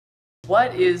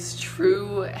what is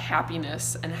true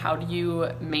happiness and how do you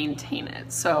maintain it?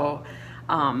 So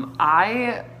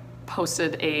I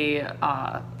posted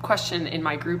a question in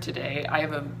my group today. I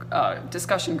have a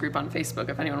discussion group on Facebook.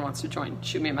 If anyone wants to join,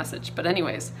 shoot me a message. But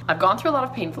anyways, I've gone through a lot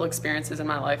of painful experiences in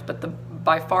my life, but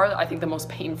by far I think the most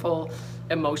painful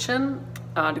emotion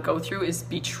to go through is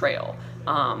betrayal.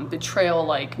 Betrayal,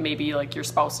 like maybe like your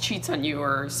spouse cheats on you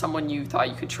or someone you thought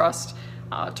you could trust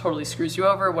totally screws you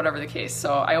over, whatever the case.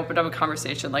 So I opened up a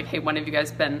conversation like, hey, when have you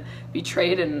guys been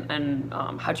betrayed and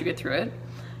how'd you get through it?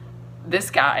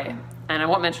 This guy, and I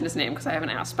won't mention his name because I haven't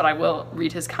asked, but I will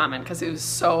read his comment because it was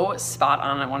so spot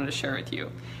on. I wanted to share it with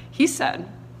you. He said,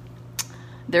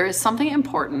 "There is something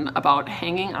important about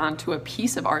hanging on to a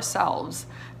piece of ourselves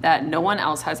that no one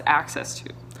else has access to,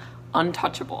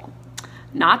 untouchable.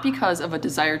 Not because of a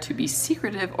desire to be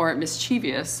secretive or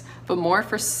mischievous, but more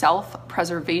for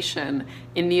self-preservation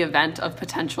in the event of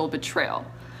potential betrayal.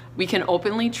 We can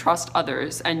openly trust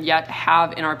others and yet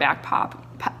have in our back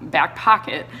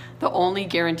pocket the only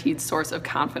guaranteed source of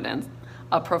confidence,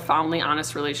 a profoundly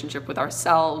honest relationship with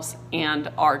ourselves and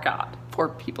our God for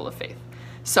people of faith."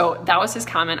 So that was his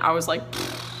comment. I was like,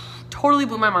 totally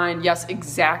blew my mind. Yes,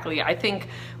 exactly. I think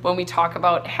when we talk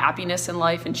about happiness in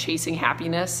life and chasing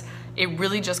happiness, it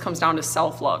really just comes down to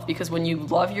self-love, because when you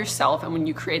love yourself and when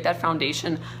you create that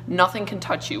foundation, nothing can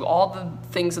touch you. All the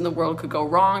things in the world could go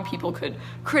wrong. People could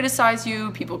criticize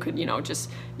you. People could,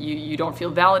 you don't feel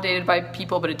validated by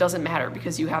people, but it doesn't matter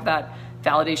because you have that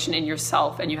validation in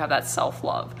yourself and you have that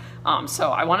self-love.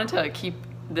 So I wanted to keep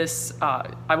this,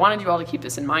 I wanted you all to keep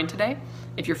this in mind today.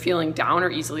 If you're feeling down or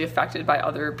easily affected by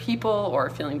other people or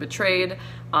feeling betrayed,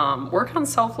 work on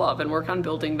self-love and work on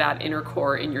building that inner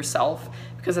core in yourself,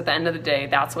 because at the end of the day,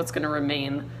 that's what's going to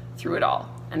remain through it all.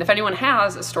 And if anyone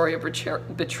has a story of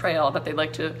betrayal that they'd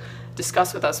like to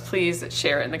discuss with us, please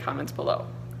share it in the comments below.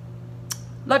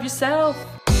 Love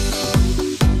yourself.